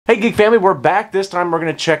Hey Geek family, we're back. This time we're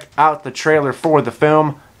going to check out the trailer for the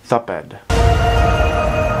film Thappad.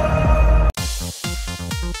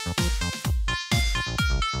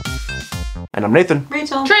 And I'm Nathan.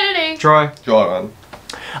 Rachel. Trinity. Troy. Jordan.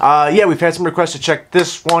 Yeah, we've had some requests to check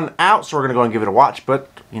this one out, so we're going to go and give it a watch. But,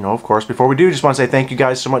 you know, of course, before we do, just want to say thank you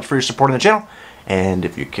guys so much for your support on the channel. And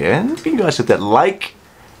if you can you guys hit that like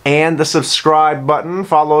and the subscribe button,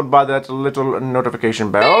 followed by that little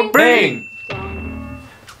notification bell. Bing!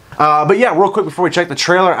 But yeah, real quick before we check the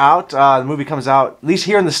trailer out, the movie comes out, at least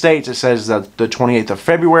here in the States, it says the 28th of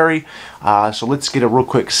February. So let's get a real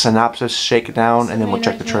quick synopsis, shake it down, and then we'll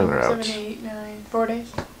check the trailer out. 7, 8, 9, 4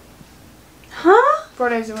 days. Huh? 4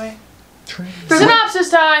 days away.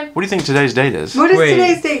 Synopsis time! What do you think today's date is? What is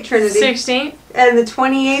today's date, Trinity? 16th. And the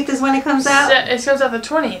 28th is when it comes out? It comes out the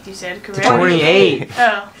 20th, you said, correct? 28.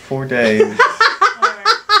 Oh. 4 days.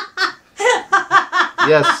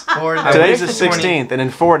 Yes. 4 days. Today's the 16th, and in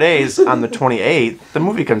 4 days, on the 28th, the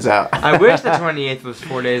movie comes out. I wish the 28th was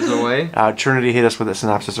 4 days away. Trinity hit us with a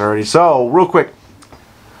synopsis already. So, real quick.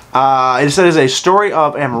 It says a story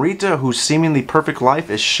of Amrita whose seemingly perfect life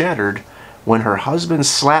is shattered when her husband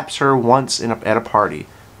slaps her once at a party.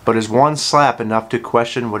 But is one slap enough to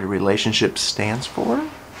question what a relationship stands for?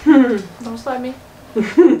 Don't slap me.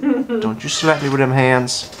 Don't you slap me with them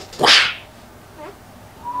hands.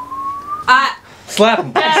 Slap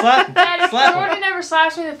him. Slap him. Dad, if Slap Jordan him. never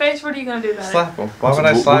slaps me in the face, what are you going to do about it? Slap him. Why would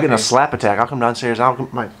I slap We're him? getting a slap attack. I'll come downstairs.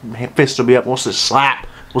 My fist will be up. We'll just slap.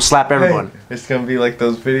 We'll slap everyone. Hey, it's gonna be like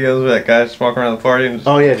those videos where that guy's just walking around the party and just...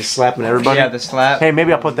 Oh yeah, just slapping everybody. Yeah, the slap. Hey,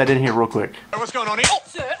 maybe I'll put that in here real quick. What's going on here? Oh,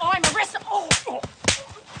 sir, I'm arrested.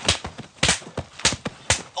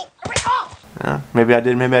 Maybe I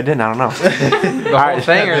did, maybe I didn't. I don't know. The whole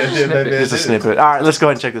thing or just a snippet? Just a snippet. All right, let's go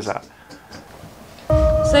ahead and check this out.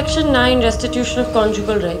 Section 9 Restitution of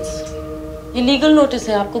Conjugal Rights. ये legal notice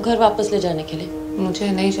है आपको घर वापस ले जाने के लिए.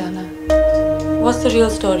 मुझे नहीं जाना. What's the real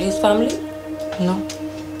story? His family? No.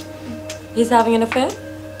 He's having an affair?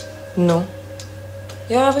 No.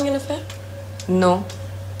 You're having an affair? No.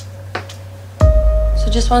 So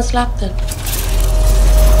just one slap then.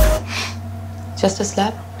 Just a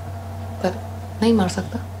slap. पर नहीं मार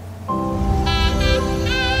सकता.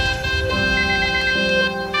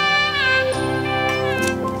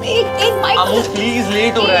 प्लीज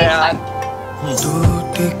लेट हो रहा है यार.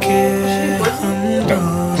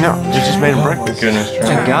 No, you just made him breakfast. Goodness, Oh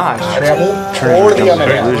my gosh.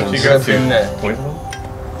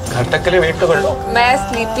 घर तक के लिए वेट तो कर लो. मैं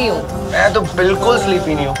स्लीपी हूँ. मैं तो बिल्कुल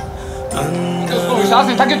स्लीपी नहीं हूँ. उसको विश्वास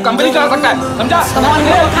नहीं था कि कंपनी चला सकता है, समझा?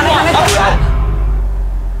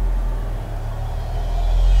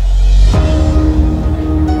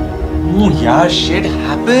 यार shit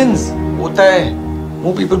happens. होता है.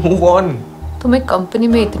 More people move on. तुम एक कंपनी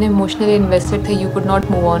में इतने इमोशनली इन्वेस्टेड थे, you could not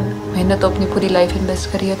move on. मैंने तो अपनी पूरी लाइफ इन्वेस्ट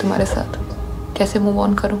करी है तुम्हारे साथ. कैसे मूव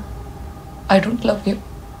ऑन करूं? I don't love you.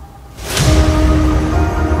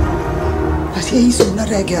 बस यही सुनना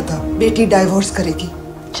रह गया था. बेटी डाइवोर्स करेगी.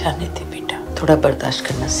 जाने दे बेटा, थोड़ा बर्दाश्त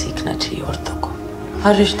करना सीखना चाहिए औरतों को.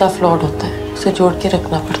 हर रिश्ता फ्लॉड होता है, उसे जोड़ के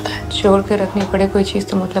रखना पड़ता है. जोड़ के रखनी पड़े कोई चीज़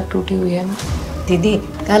तो मतलब टूटी हुई है ना. दीदी,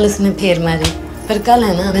 कल उसने फेर मारी, पर कल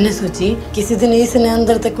है ना, मैंने सोची किसी दिन इसने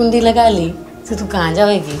अंदर तक कुंडी लगा ली तो तू कहाँ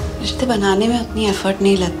जाएगी? रिश्ते बनाने में उतनी एफर्ट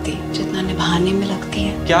नहीं लगती जितना निभाने में लगती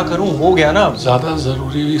है. क्या करूं, हो गया ना. ज्यादा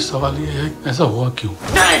जरूरी सवाल ये है, ऐसा हुआ क्यों?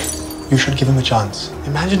 You should give him a chance.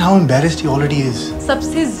 Imagine how embarrassed he already is.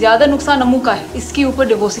 सबसे ज्यादा नुकसान अम्मू का है. इसके ऊपर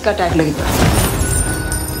डिवोर्स का टैग लगेगा.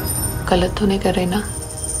 गलत तो नहीं कर रहे ना?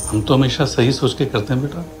 हम तो हमेशा सही सोच के करते हैं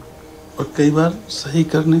बेटा, और कई बार सही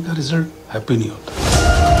करने का रिजल्ट हैप्पी नहीं होता.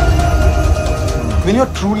 When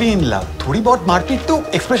you're truly in love, थोड़ी बहुत मारपीट तो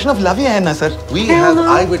expression of love ही है ना sir. We have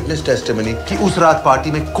eyewitness testimony कि उस रात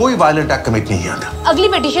पार्टी में कोई violent act commit नहीं किया था. अगली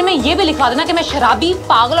पिटीशन में ये भी लिखवा देना कि मैं शराबी,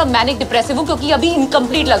 पागल और मैनिक डिप्रेसिव हूँ क्योंकि अभी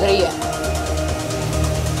इनकम्प्लीट लग रही है.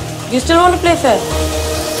 You still want to play fair?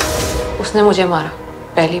 उसने मुझे मारा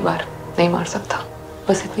पहली बार, नहीं मार सकता.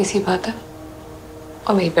 बस इतनी सी बात है.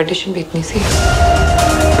 और मेरी पिटीशन भी इतनी सी है.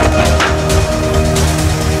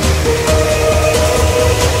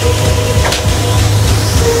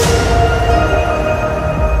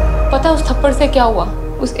 पता उस थप्पड़ से क्या हुआ?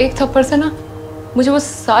 उस एक थप्पड़ से ना मुझे वो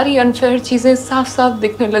सारी अनफेयर चीजें साफ साफ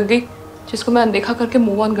दिखने लग गई जिसको मैं अनदेखा करके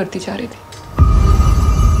मूव ऑन करती जा रही थी.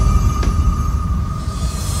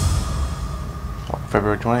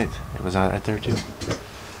 February 20th. It was out there too.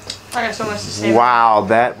 I got so much to say. Wow,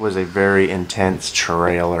 that was a very intense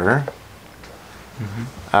trailer.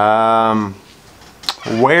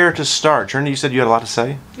 Where to start? Trinity, you said you had a lot to say?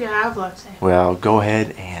 Yeah, I have a lot to say. Well, go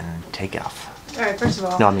ahead and take off. Alright, first of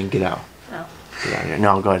all. No, I mean get out. No. Yeah.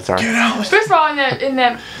 No, go ahead. Sorry. First of all, in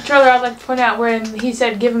that trailer, I'd like to point out when he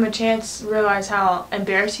said, "Give him a chance, realize how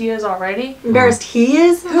embarrassed he is already." Embarrassed he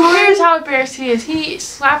is? Who cares how embarrassed he is? He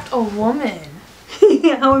slapped a woman.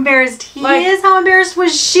 How embarrassed he is? How embarrassed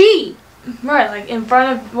was she? Right, like in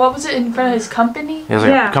front of, what was it, in front of his company? It was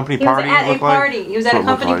like a company party. He was at a party. He was at a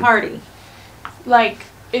company party. Like,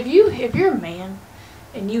 if you're a man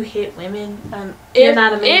and you hit women, You're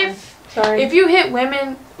not a man. Sorry. If you hit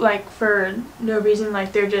women, like, for no reason,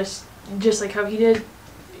 like, they're just like how he did,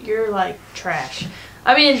 you're, like, trash.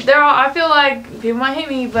 I mean, I feel like, people might hate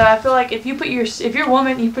me, but I feel like if you're a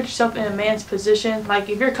woman, you put yourself in a man's position, like,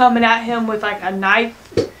 if you're coming at him with, like, a knife,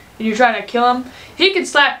 and you're trying to kill him, he could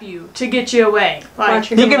slap you to get you away. Like,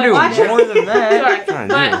 he can do more than that. Sorry.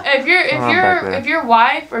 But if your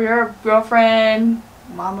wife or your girlfriend,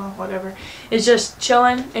 mama, whatever, is just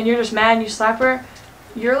chilling, and you're just mad and you slap her,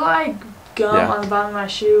 you're like gum on the bottom of my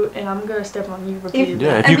shoe, and I'm gonna step on you repeatedly.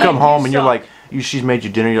 Yeah, if you come home and you're like, she's made you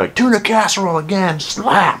dinner, you're like, tuna casserole again,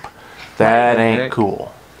 slap. That ain't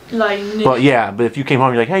cool. Like, but if you came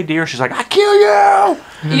home, you're like, hey dear, she's like, I kill you.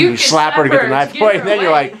 You slap her to get the knife away, and then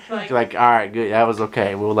you're like, all right, good, that was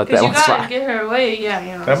okay. We'll let that one slide. You gotta get her away, you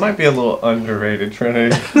know. That might be a little underrated,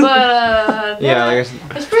 Trinity. But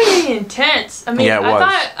it's pretty intense. I mean,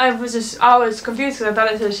 I was confused because I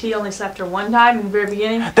thought it said he only slapped her one time in the very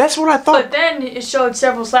beginning. That's what I thought. But then it showed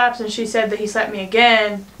several slaps, and she said that he slapped me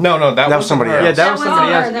again. No, that was somebody else. Yeah, that was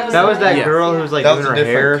somebody else. That was that girl who was like doing her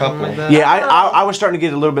hair or something like that. Yeah, I was starting to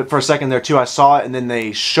get a little bit for a second there too. I saw it, and then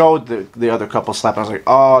they showed the other couple slap. I was like,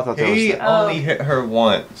 oh, I thought that was. He only hit her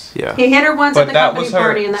once. Yeah. He hit her once at the company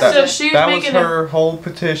party, and so she that was her whole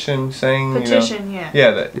petition saying.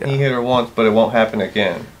 That he hit her once, but it won't happen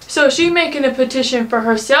again. So is she making a petition for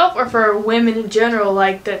herself or for women in general?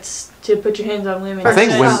 Like that's to put your hands on women. I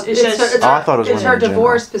think women. I thought it was women. It's her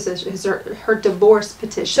divorce petition. It's her divorce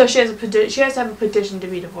petition. So she has she has to have a petition to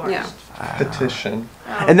be divorced. Yeah. Petition.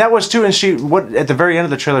 And that was too. And she at the very end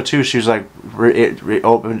of the trailer too. She was like, it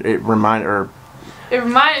reminded her.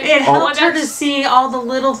 It helped her to see all the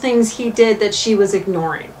little things he did that she was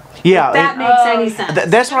ignoring. Yeah, if that makes any sense.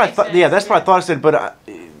 That's what I thought. Yeah, that's what I thought I said. But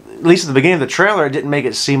at least at the beginning of the trailer, it didn't make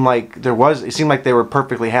it seem like there was. It seemed like they were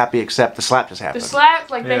perfectly happy, except the slap just happened. The slap,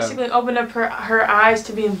 basically opened up her eyes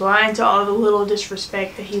to being blind to all the little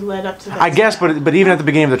disrespect that he led up to. That I guess, but even at the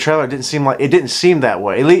beginning of the trailer, it didn't seem that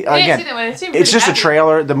way. At least, again, it's just a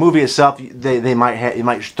trailer. The movie itself, they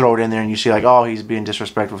might throw it in there, and you see like, oh, he's being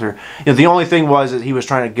disrespectful to her. The only thing was that he was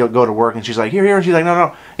trying to go to work, and she's like, here, and she's like,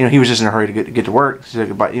 no. He was just in a hurry to get to work. She's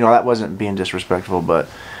like, but that wasn't being disrespectful, but.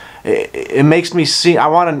 It makes me see.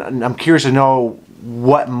 I'm curious to know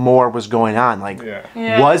what more was going on. Like,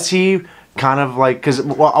 was he kind of like? Because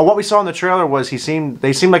what we saw in the trailer was they seemed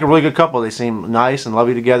like a really good couple. They seemed nice and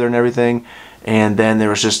lovey together and everything. And then there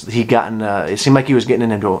was just it seemed like he was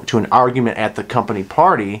getting into an argument at the company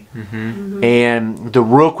party. Mm-hmm. And the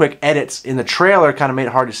real quick edits in the trailer kind of made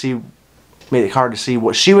it hard to see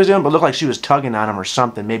what she was doing, but it looked like she was tugging on him or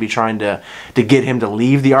something, maybe trying to get him to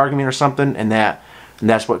leave the argument or something, and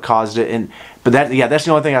that's what caused it. But that's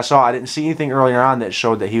the only thing I saw. I didn't see anything earlier on that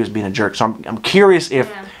showed that he was being a jerk. So I'm curious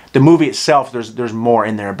if the movie itself there's more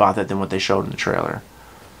in there about that than what they showed in the trailer.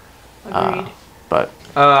 Agreed.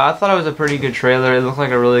 I thought it was a pretty good trailer. It looked like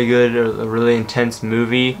a really intense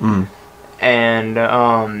movie, and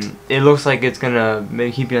it looks like it's gonna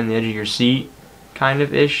maybe keep you on the edge of your seat, kind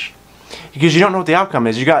of ish. Because you don't know what the outcome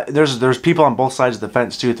is. There's people on both sides of the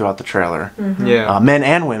fence too throughout the trailer. Mm-hmm. Yeah, men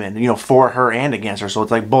and women. For her and against her. So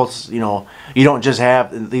it's like both. You don't just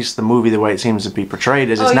have, at least the movie, the way it seems to be portrayed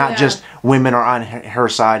is it's not just women are on her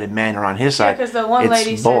side and men are on his side. Yeah, because the one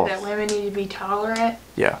lady said that women need to be tolerant.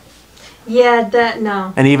 Yeah. Yeah,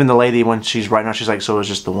 no. And even the lady, when she's right now, she's like, so it was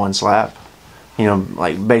just the one slap.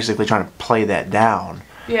 Like basically trying to play that down.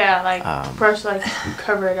 Yeah, like first,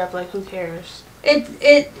 cover it up. Like, who cares?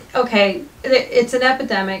 It's an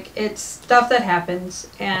epidemic. It's stuff that happens,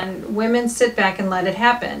 and women sit back and let it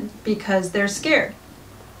happen because they're scared.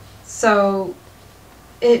 So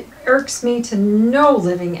it irks me to no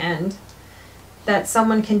living end that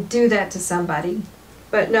someone can do that to somebody.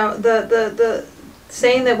 But no, the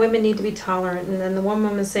saying that women need to be tolerant, and then the one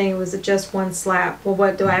woman saying it was just one slap. Well,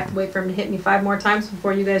 what, do I have to wait for him to hit me 5 more times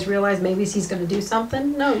before you guys realize maybe he's going to do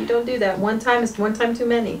something? No, you don't do that. One time is one time too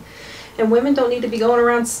many. And women don't need to be going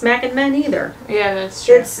around smacking men either. Yeah, that's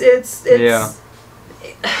true. It's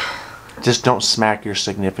Just don't smack your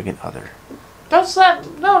significant other.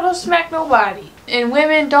 Don't smack nobody. And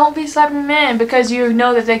women, don't be slapping men because you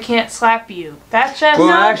know that they can't slap you. That's just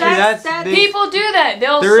people do that.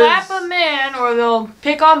 They'll slap a man or they'll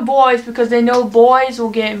pick on boys because they know boys will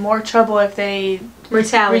get in more trouble if they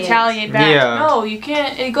retaliate back. Yeah. No, you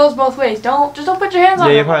can't. It goes both ways. Just don't put your hands on.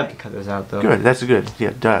 Yeah, you probably have to cut this out though. Good. That's good.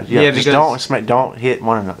 Yeah, just don't hit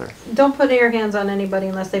one another. Don't put your hands on anybody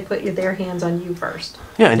unless they put their hands on you first.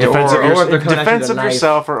 Yeah, in defense of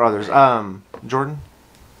yourself or others. Jordan.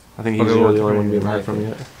 I think he's the only one being heard from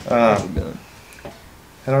yet. I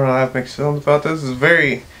don't know how to make feelings about this. It's a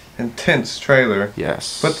very intense trailer.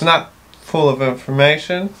 Yes. But it's not full of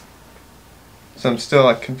information. So I'm still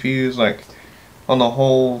like confused, like on the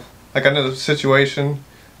whole. Like I know the situation,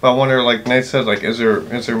 but I wonder, like Nate said, like is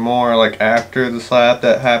there more like after the slap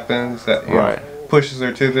that happens that pushes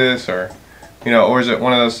her to this, or or is it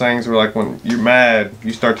one of those things where like when you're mad,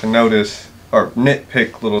 you start to notice or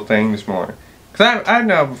nitpick little things more? Because I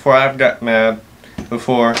know before I've got mad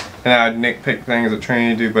before, and I'd nitpick things that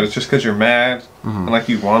Trini do, but it's just because you're mad and like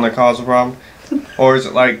you want to cause a problem, or is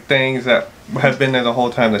it like things that have been there the whole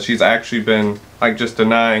time that she's actually been like just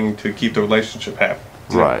denying to keep the relationship happy?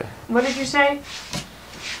 Right. What did you say?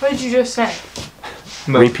 What did you just say?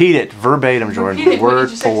 Repeat it verbatim, Jordan.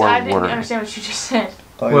 Word for word. I didn't understand what you just said.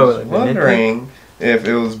 I was wondering if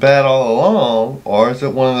it was bad all along, or is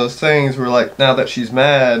it one of those things where like now that she's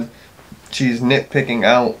mad, she's nitpicking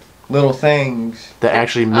out little things that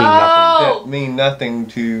actually mean nothing. That mean nothing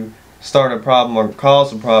to start a problem or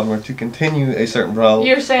cause a problem or to continue a certain problem.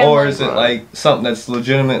 You're saying, or is it like something that's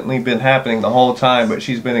legitimately been happening the whole time, but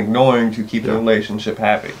she's been ignoring to keep the relationship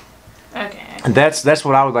happy? Okay. And that's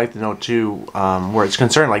what I would like to know too, where it's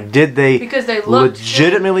concerned. Like, did they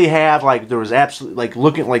legitimately have like there was absolutely like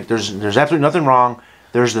looking like there's absolutely nothing wrong.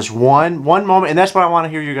 There's this one moment, and that's what I want to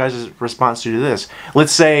hear you guys' response to this.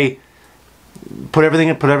 Let's say. Put everything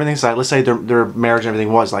aside. Let's say their marriage and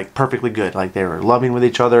everything was like perfectly good. Like they were loving with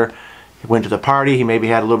each other. He went to the party. He maybe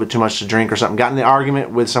had a little bit too much to drink or something. Got in the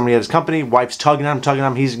argument with somebody at his company. Wife's tugging on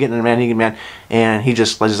him. He's getting a man. He getting a man. And he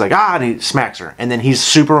just like and he smacks her. And then he's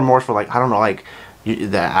super remorseful. Like I don't know. Like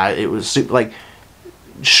it was like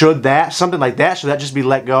should that something like that should that just be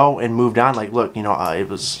let go and moved on? Like look, it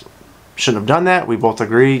was shouldn't have done that. We both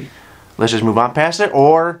agree. Let's just move on past it.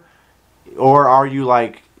 Or are you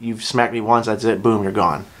like? You've smacked me once, that's it, boom, you're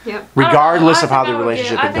gone. Yep. Regardless of how the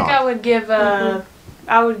relationship had gone.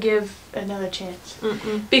 I would give another chance.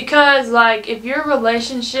 Because like if your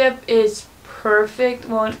relationship is perfect,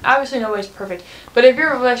 well obviously nobody's perfect, but if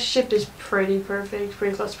your relationship is pretty perfect,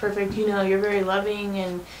 pretty close to perfect, you're very loving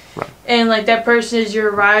and like that person is your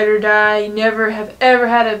ride or die, you never have ever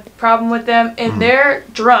had a problem with them, and they're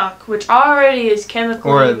drunk, which already is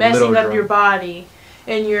chemically messing up your body.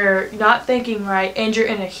 And you're not thinking right, and you're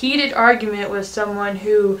in a heated argument with someone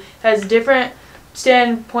who has a different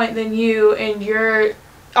standpoint than you, and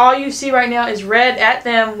all you see right now is red at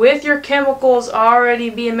them with your chemicals already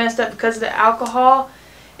being messed up because of the alcohol,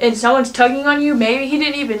 and someone's tugging on you. Maybe he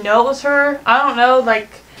didn't even know it was her. I don't know,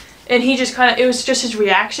 and he just it was just his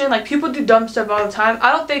reaction. Like, people do dumb stuff all the time.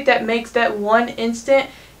 I don't think that makes that one instant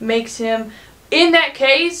makes him, in that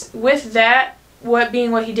case, with that, what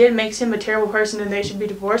he did makes him a terrible person and they should be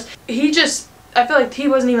divorced. I feel like he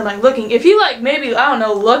wasn't even looking. If he maybe, I don't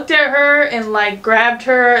know, looked at her and grabbed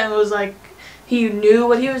her and was he knew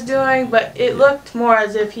what he was doing, but it looked more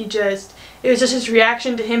as if it was just his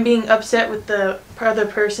reaction to him being upset with the other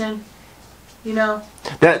person.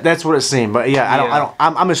 That's what it seemed, but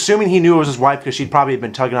I'm assuming he knew it was his wife because she'd probably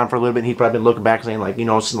been tugging on for a little bit, and he'd probably been looking back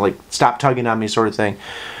saying stop tugging on me, sort of thing.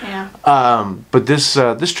 Yeah. But this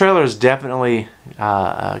trailer is definitely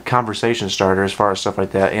a conversation starter as far as stuff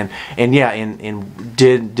like that, and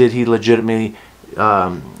did he legitimately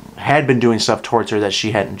had been doing stuff towards her that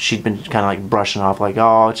she'd been kind of brushing off,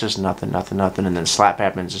 oh, it's just nothing, and then slap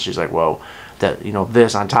happens and she's like, whoa. That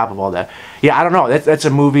this on top of all that. I don't know. That's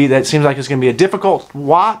a movie that seems like it's going to be a difficult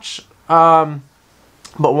watch, but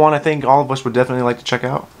one I think all of us would definitely like to check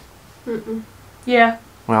out. Yeah.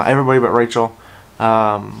 Well, everybody but Rachel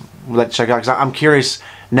would like to check out because I'm curious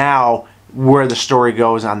now where the story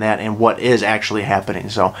goes on that and what is actually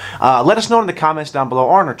happening. So let us know in the comments down below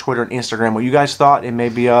or on our Twitter and Instagram what you guys thought, and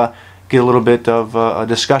maybe get a little bit of a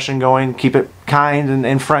discussion going. Keep it kind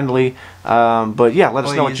and friendly. But yeah, let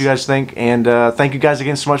us know what you guys think. And thank you guys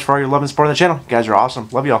again so much for all your love and support on the channel. You guys are awesome.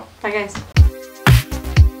 Love y'all. Bye, guys.